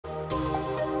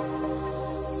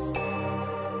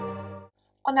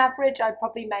On average, I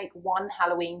probably make one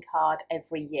Halloween card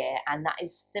every year, and that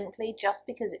is simply just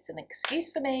because it's an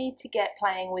excuse for me to get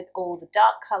playing with all the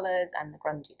dark colours and the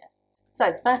grunginess.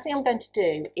 So the first thing I'm going to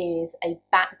do is a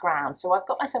background. So I've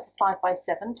got myself a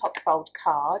 5x7 top fold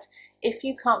card. If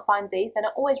you can't find these, then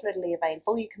they're always readily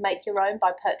available. You can make your own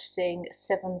by purchasing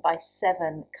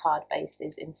 7x7 card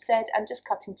bases instead and just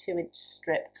cutting 2-inch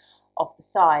strip off the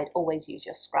side. Always use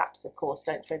your scraps, of course.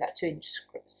 Don't throw that 2-inch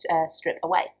strip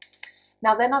away.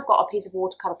 Now then I've got a piece of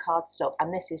watercolour cardstock,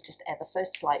 and this is just ever so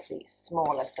slightly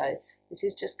smaller, so this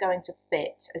is just going to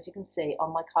fit, as you can see,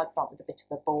 on my card front with a bit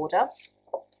of a border.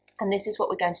 And this is what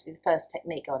we're going to do the first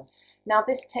technique on. Now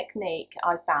this technique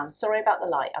I found, sorry about the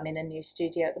light, I'm in a new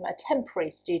studio, a temporary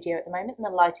studio at the moment, and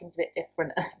the lighting's a bit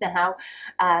different now.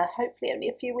 Hopefully only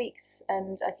a few weeks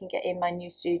and I can get in my new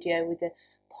studio with the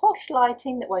posh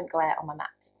lighting that won't glare on my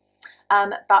mats.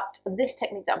 But this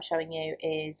technique that I'm showing you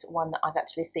is one that I've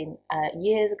actually seen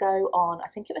years ago on, I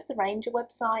think it was the Ranger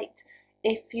website.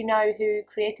 If you know who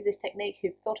created this technique, who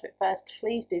thought of it first,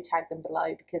 please do tag them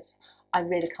below, because I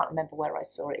really can't remember where I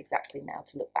saw it exactly now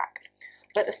to look back.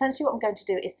 But essentially what I'm going to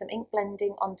do is some ink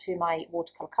blending onto my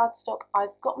watercolour cardstock.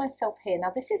 I've got myself here,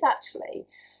 now this is actually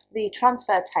the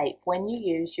transfer tape when you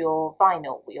use your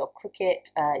vinyl, your Cricut,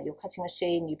 your cutting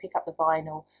machine, you pick up the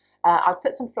vinyl. I've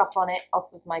put some fluff on it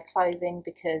off of my clothing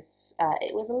because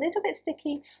it was a little bit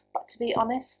sticky, but to be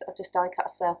honest, I've just die cut a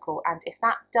circle, and if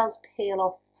that does peel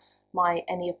off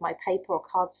any of my paper or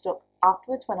cardstock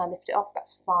afterwards when I lift it off,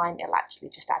 that's fine, it'll actually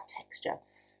just add texture.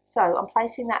 So I'm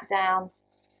placing that down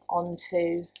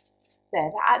onto there.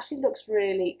 That actually looks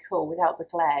really cool without the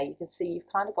glare. You can see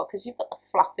you've kind of got, because you've got the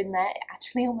fluff in there, it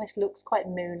actually almost looks quite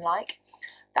moon-like.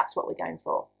 That's what we're going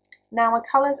for. Now my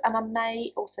colours, and I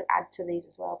may also add to these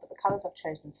as well, but the colours I've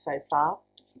chosen so far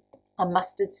are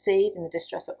Mustard Seed in the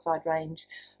Distress Oxide range,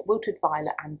 Wilted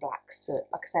Violet and Black Soot.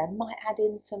 Like I say, I might add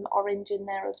in some orange in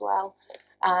there as well.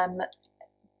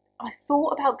 I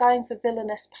thought about going for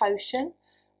Villainous Potion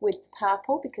with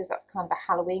purple because that's kind of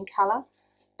a Halloween colour,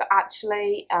 but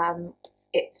actually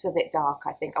it's a bit dark,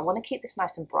 I think. I want to keep this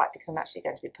nice and bright because I'm actually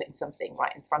going to be putting something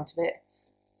right in front of it.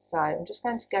 So I'm just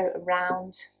going to go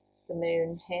around the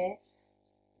moon here,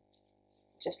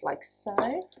 just like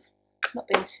so. Not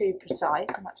being too precise,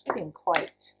 I'm actually being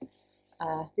quite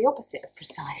the opposite of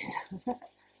precise.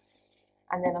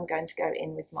 And then I'm going to go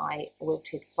in with my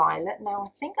Wilted Violet. Now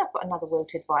I think I've got another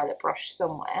Wilted Violet brush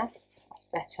somewhere. That's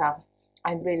better.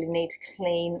 I really need to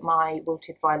clean my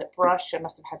Wilted Violet brush. I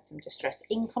must have had some distress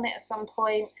ink on it at some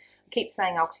point. I keep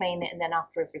saying I'll clean it, and then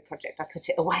after every project I put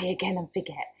it away again and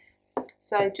forget.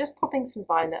 So just popping some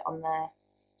violet on there.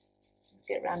 Let's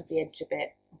get around the edge a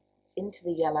bit, into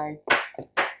the yellow.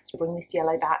 Let's bring this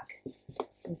yellow back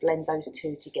and blend those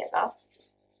two together.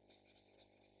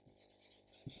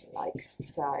 Like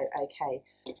so. Okay,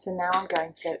 so now I'm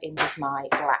going to go in with my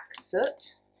Black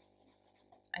Soot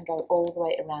and go all the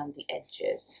way around the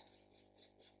edges.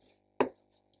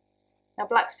 Now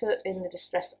Black Soot in the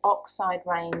Distress Oxide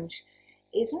range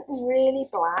isn't really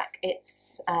black,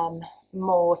 it's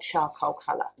more charcoal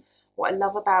colour. What I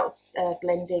love about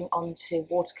blending onto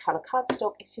watercolour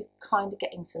cardstock is you're kind of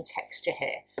getting some texture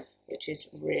here, which is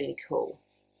really cool.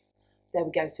 There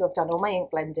we go, so I've done all my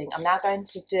ink blending. I'm now going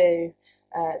to do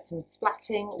some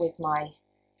splatting with my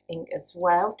ink as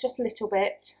well, just a little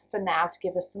bit for now to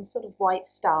give us some sort of white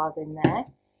stars in there.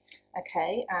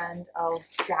 Okay, and I'll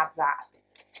dab that,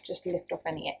 just lift off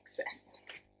any excess.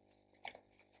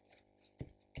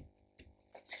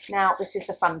 Now this is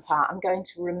the fun part. I'm going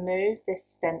to remove this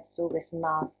stencil, this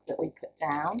mask that we put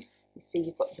down. You see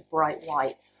you've got the bright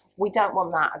white. We don't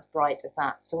want that as bright as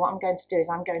that. So what I'm going to do is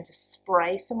I'm going to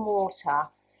spray some water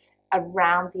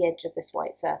around the edge of this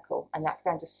white circle, and that's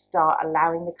going to start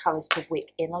allowing the colours to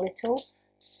wick in a little.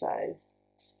 So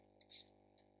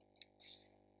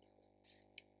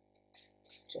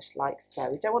just like so.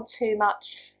 We don't want too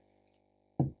much.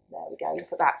 There we go,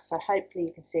 look at that. So hopefully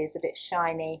you can see it's a bit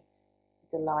shiny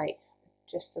with the light.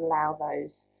 Just allow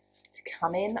those to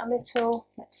come in a little.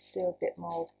 Let's do a bit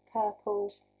more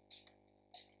purple.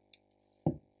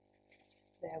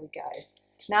 There we go.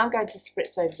 Now I'm going to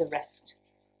spritz over the rest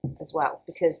as well,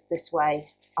 because this way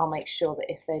I'll make sure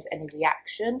that if there's any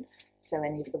reaction, so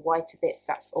any of the whiter bits,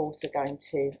 that's also going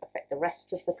to affect the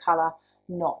rest of the colour,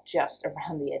 not just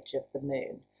around the edge of the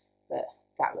moon. But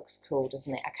that looks cool,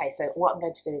 doesn't it? Okay, so what I'm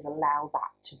going to do is allow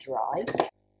that to dry.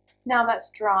 Now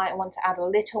that's dry, I want to add a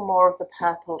little more of the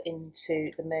purple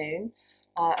into the moon.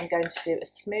 I'm going to do a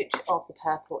smooch of the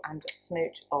purple and a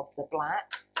smooch of the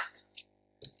black.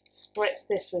 Spritz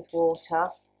this with water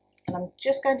And I'm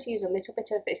just going to use a little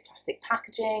bit of this plastic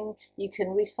packaging. You can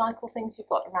recycle things you've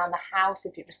got around the house.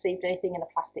 If you've received anything in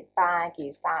a plastic bag,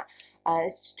 use that.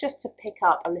 It's just to pick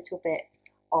up a little bit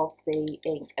of the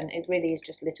ink, and it really is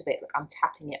just a little bit. Look, I'm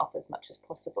tapping it off as much as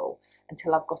possible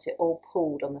until I've got it all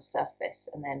pulled on the surface,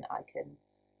 and then I can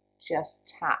just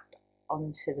tap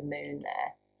onto the moon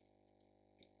there.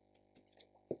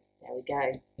 There we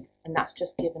go. And that's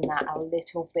just given that a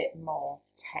little bit more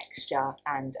texture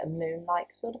and a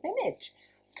moon-like sort of image.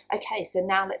 Okay, so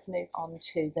now let's move on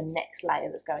to the next layer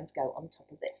that's going to go on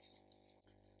top of this.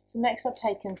 So next I've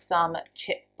taken some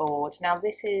chipboard. Now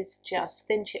this is just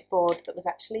thin chipboard that was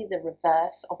actually the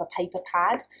reverse of a paper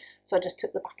pad. So I just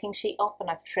took the backing sheet off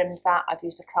and I've trimmed that. I've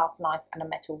used a craft knife and a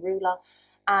metal ruler.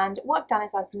 And what I've done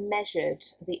is I've measured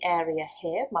the area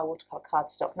here of my watercolour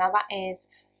cardstock. Now that is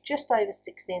just over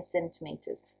 16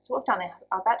 centimetres. So what I've done is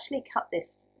I've actually cut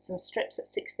some strips at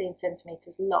 16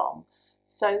 centimetres long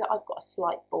so that I've got a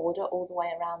slight border all the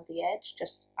way around the edge.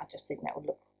 I just think that would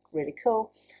look really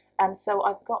cool. So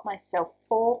I've got myself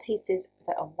 4 pieces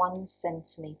that are 1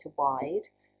 centimetre wide.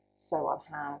 So I'll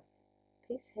have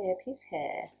piece here, piece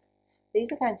here.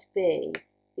 These are going to be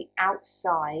the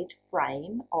outside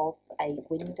frame of a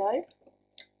window.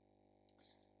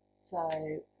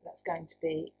 So that's going to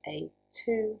be a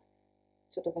two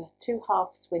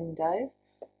halves window.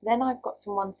 Then I've got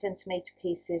some 1 centimetre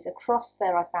pieces across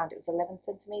there. I found it was 11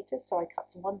 centimetres, so I cut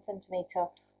some 1 centimetre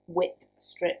width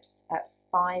strips at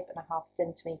 5.5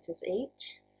 centimetres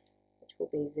each, which will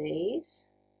be these.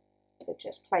 So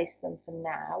just place them for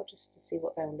now, just to see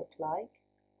what they'll look like.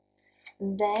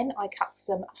 And then I cut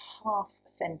some 1/2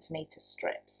 centimetre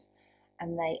strips,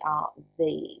 and they are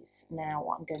these. Now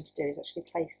what I'm going to do is actually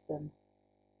place them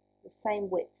the same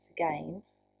widths again.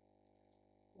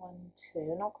 1, 2,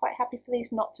 and I'm quite happy for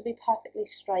these not to be perfectly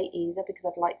straight either, because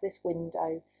I'd like this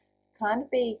window kind of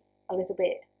be a little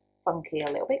bit funky, a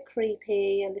little bit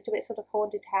creepy, a little bit sort of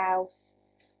haunted house,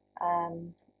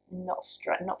 not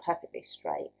straight, not perfectly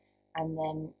straight. And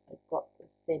then I've got the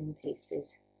thin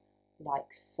pieces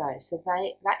like so. So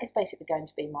that is basically going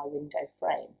to be my window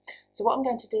frame. So what I'm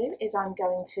going to do is I'm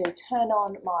going to turn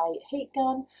on my heat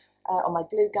gun, on my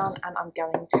glue gun, and I'm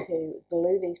going to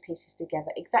glue these pieces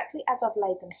together exactly as I've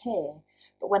laid them here,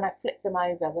 but when I flip them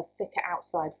over, the thicker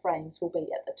outside frames will be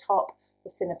at the top,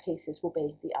 the thinner pieces will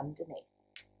be the underneath.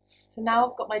 So now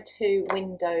I've got my 2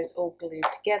 windows all glued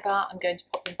together. I'm going to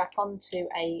pop them back onto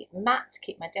a mat to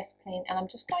keep my desk clean, and I'm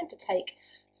just going to take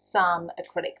some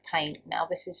acrylic paint. Now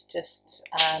this is just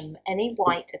any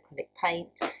white acrylic paint.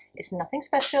 It's nothing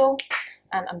special,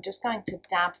 and I'm just going to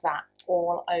dab that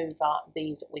all over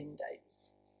these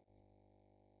windows.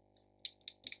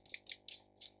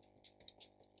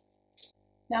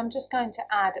 Now I'm just going to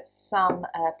add some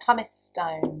pumice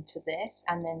stone to this,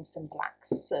 and then some black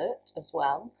soot as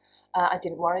well. I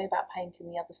didn't worry about painting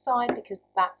the other side because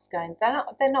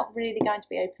they're not really going to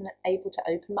be able to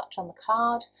open much on the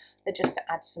card. They're just to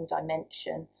add some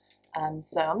dimension.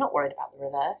 So I'm not worried about the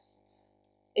reverse.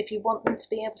 If you want them to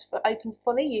be able to open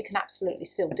fully, you can absolutely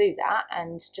still do that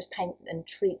and just paint and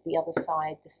treat the other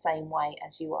side the same way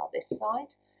as you are this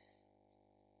side.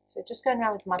 So just going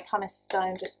around with my pumice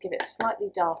stone, just to give it a slightly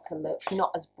darker look,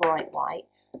 not as bright white.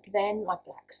 Then my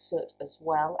black soot as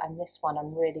well, and this one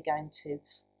I'm really going to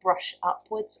brush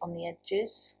upwards on the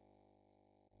edges.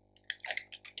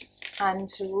 And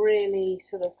to really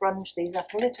sort of grunge these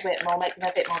up a little bit more, make them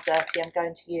a bit more dirty, I'm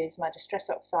going to use my Distress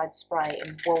Oxide spray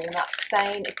in Walnut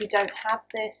Stain. If you don't have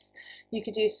this, you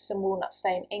could use some Walnut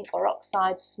Stain ink or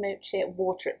Oxide, smooch it,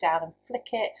 water it down and flick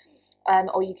it.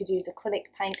 Or you could use acrylic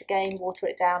paint again, water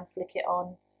it down, flick it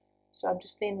on. So I'm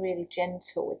just being really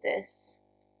gentle with this.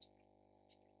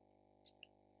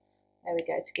 There we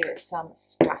go, to give it some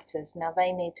splatters. Now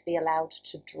they need to be allowed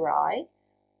to dry.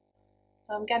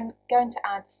 I'm going to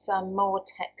add some more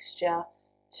texture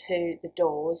to the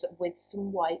doors with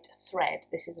some white thread.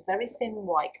 This is a very thin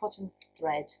white cotton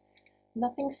thread,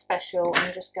 nothing special.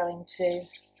 I'm just going to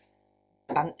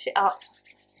bunch it up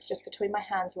just between my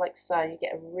hands like so. You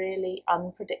get a really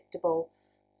unpredictable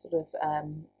sort of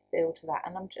feel to that,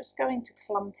 and I'm just going to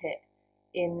clump it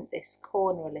in this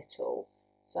corner a little.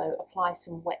 So apply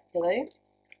some wet glue,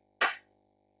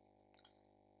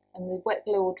 and the wet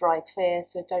glue will dry clear,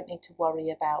 so don't need to worry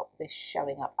about this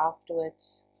showing up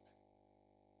afterwards.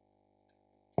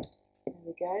 There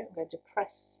we go. I'm going to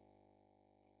press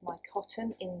my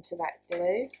cotton into that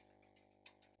glue,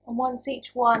 and once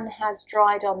each one has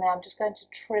dried on there, I'm just going to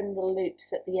trim the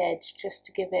loops at the edge just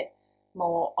to give it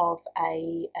more of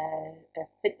a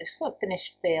sort of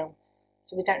finished feel.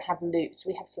 So we don't have loops,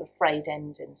 we have sort of frayed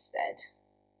ends instead.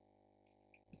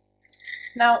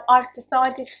 Now I've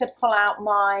decided to pull out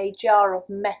my jar of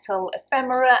metal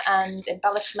ephemera and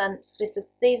embellishments. These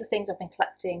are things I've been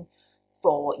collecting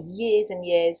for years and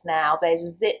years now.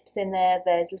 There's zips in there,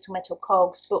 there's little metal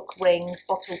cogs, book rings,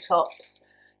 bottle tops.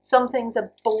 Some things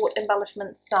are bought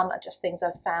embellishments, some are just things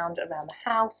I've found around the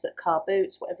house, at car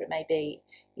boots, whatever it may be,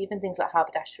 even things like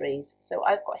haberdasheries. So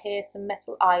I've got here some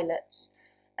metal eyelets,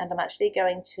 and I'm actually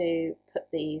going to put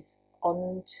these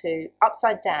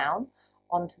upside down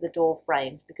onto the door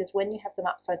frames, because when you have them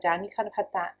upside down, you kind of had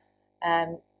that,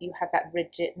 you have that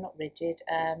rigid, not rigid,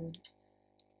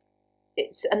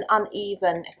 it's an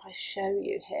uneven, if I show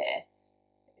you here,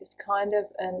 it's kind of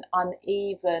an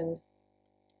uneven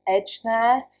edge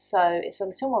there, so it's a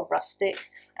little more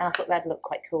rustic, and I thought that'd look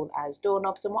quite cool as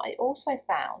doorknobs. And what I also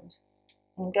found,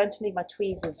 I'm going to need my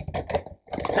tweezers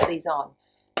to put these on.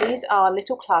 These are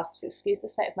little clasps, excuse the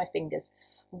state of my fingers,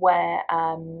 where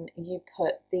you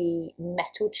put the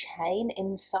metal chain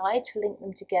inside to link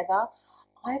them together.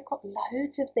 I've got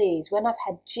loads of these. When I've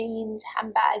had jeans,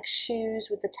 handbags, shoes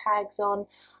with the tags on,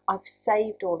 I've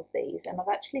saved all of these, and I've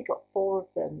actually got 4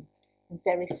 of them in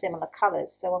very similar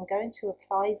colours. So I'm going to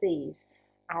apply these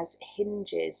as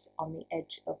hinges on the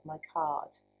edge of my card,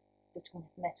 little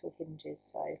metal hinges.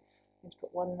 So I'm going to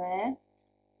put one there.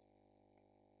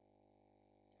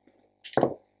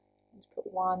 Let's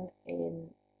put one in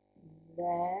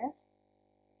there.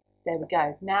 There we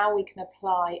go. Now we can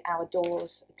apply our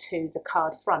doors to the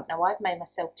card front. Now I've made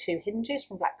myself 2 hinges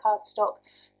from black cardstock,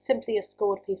 simply a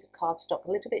scored piece of cardstock,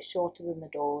 a little bit shorter than the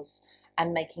doors,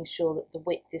 and making sure that the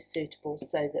width is suitable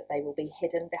so that they will be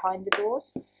hidden behind the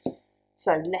doors.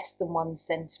 So less than 1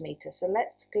 centimetre. So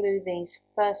let's glue these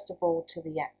first of all to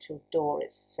the actual door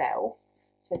itself.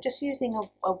 So just using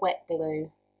a wet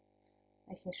glue,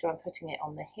 making sure I'm putting it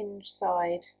on the hinge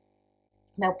side.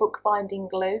 Now bookbinding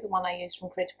glue, the one I use from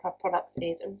Creative Craft Products,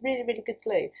 is a really, really good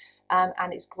glue,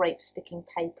 and it's great for sticking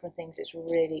paper and things. It's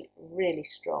really, really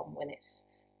strong when it's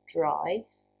dry.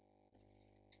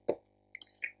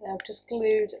 Now I've just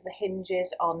glued the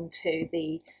hinges onto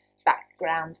the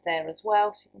background there as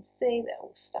well, so you can see they're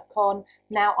all stuck on.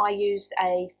 Now I used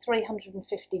a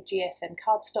 350 GSM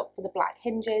cardstock for the black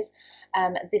hinges.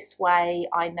 This way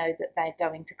I know that they're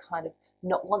going to kind of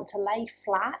not want to lay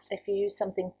flat. If you use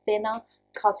something thinner,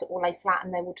 cardstock will lay flat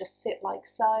and they will just sit like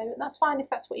so. And that's fine if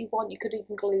that's what you want. You could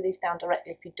even glue these down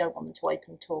directly if you don't want them to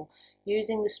open at all.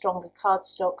 Using the stronger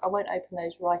cardstock, I won't open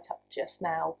those right up just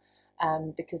now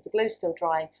because the glue's still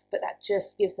dry, but that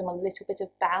just gives them a little bit of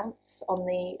bounce on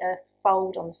the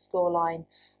fold, on the score line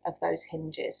of those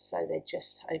hinges, so they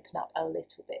just open up a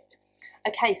little bit.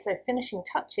 Okay, so finishing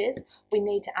touches, we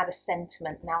need to add a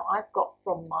sentiment. Now I've got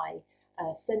from my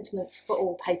Sentiments for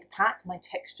All paper pack, my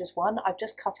textures one, I've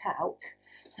just cut out,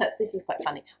 this is quite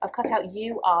funny, I've cut out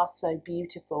 "You Are So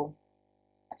Beautiful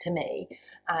to Me,"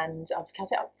 and I've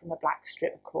cut it up from a black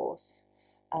strip, of course.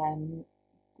 I'm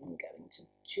going to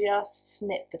just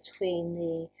snip between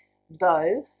the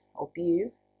bow or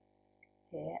bew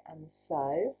here and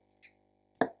so.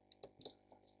 There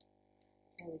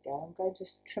we go. I'm going to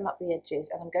trim up the edges,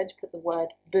 and I'm going to put the word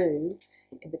 "boo"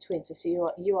 in between.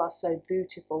 So you are so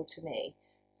beautiful to me.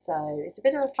 So it's a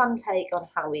bit of a fun take on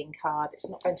a Halloween card. It's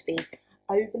not going to be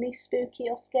overly spooky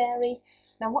or scary.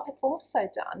 Now what I've also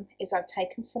done is I've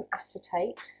taken some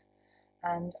acetate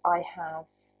and I have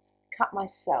cut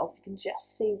myself, you can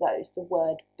just see those, the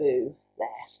word "boo"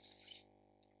 there.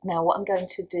 Now what I'm going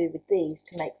to do with these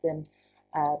to make them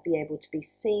be able to be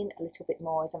seen a little bit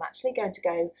more is I'm actually going to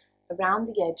go around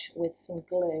the edge with some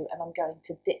glue, and I'm going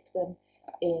to dip them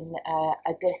in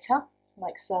a glitter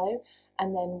like so,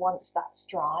 and then once that's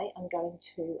dry I'm going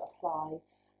to apply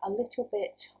a little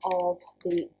bit of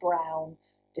the brown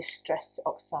Distress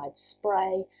Oxide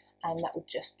spray, and that would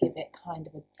just give it kind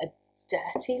of a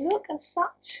dirty look as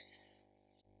such.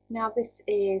 Now this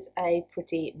is a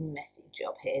pretty messy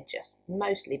job here, just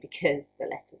mostly because the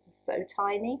letters are so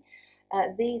tiny.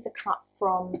 These are cut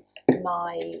from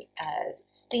my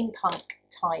steampunk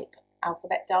type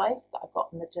alphabet dies that I've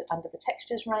got under the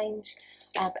textures range,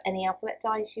 but any alphabet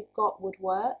dies you've got would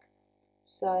work.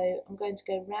 So I'm going to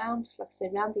go round, like I say,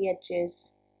 round the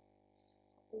edges,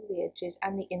 all the edges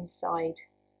and the inside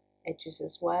edges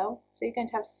as well. So you're going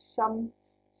to have some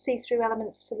see-through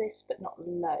elements to this, but not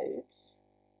loads.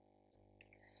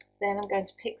 Then I'm going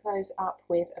to pick those up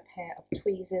with a pair of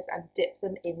tweezers and dip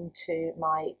them into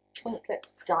my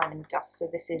Twinklet's Diamond Dust. So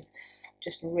this is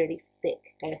just really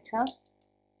thick glitter,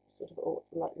 sort of all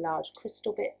like large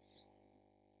crystal bits.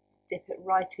 Dip it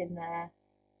right in there.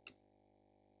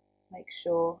 Make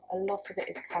sure a lot of it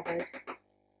is covered.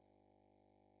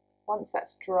 Once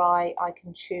that's dry, I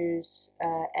can choose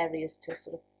areas to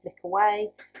sort of flick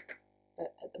away.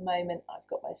 But at the moment I've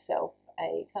got myself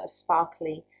a kind of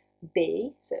sparkly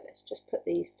bee, so let's just put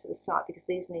these to the side because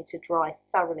these need to dry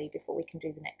thoroughly before we can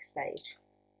do the next stage.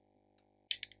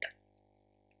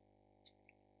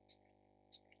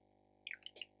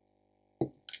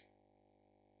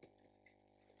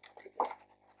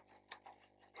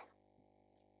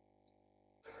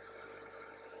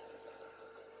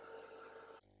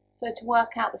 So to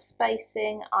work out the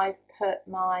spacing, I've put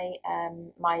my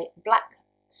my black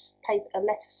paper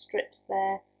letter strips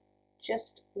there,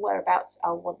 just whereabouts I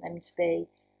want them to be,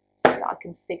 so that I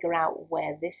can figure out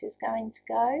where this is going to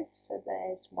go. So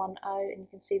there's 1 O, and you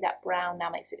can see that brown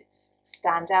now makes it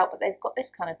stand out, but they've got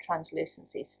this kind of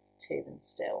translucency to them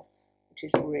still, which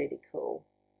is really cool.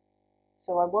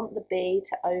 So I want the B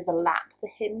to overlap the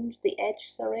hinge, the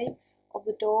edge, sorry, of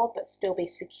the door, but still be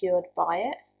secured by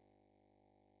it.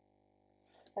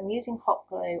 I'm using hot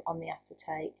glue on the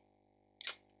acetate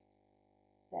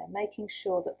there, making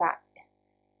sure that that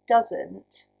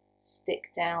doesn't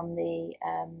stick down the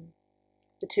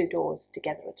two doors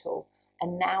together at all.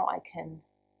 And now I can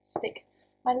stick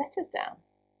my letters down.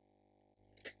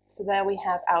 So there we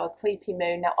have our creepy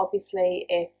moon. Now obviously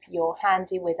if you're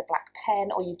handy with a black pen,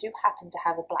 or you do happen to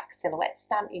have a black silhouette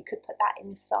stamp, you could put that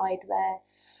inside there.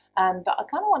 But I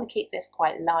kind of want to keep this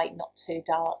quite light, not too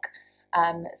dark.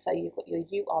 So you've got your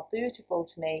 "You Are Beautiful"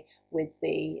 to me with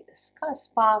the kind of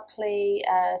sparkly,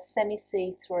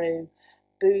 semi-see-through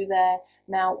boo there.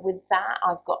 Now with that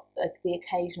I've got the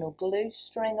occasional glue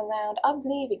string around. I'm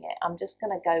leaving it. I'm just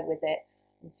going to go with it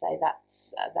and say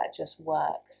that just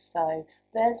works. So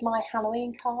there's my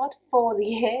Halloween card for the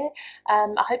year.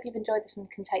 I hope you've enjoyed this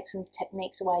and can take some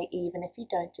techniques away even if you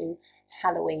don't do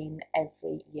Halloween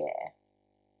every year.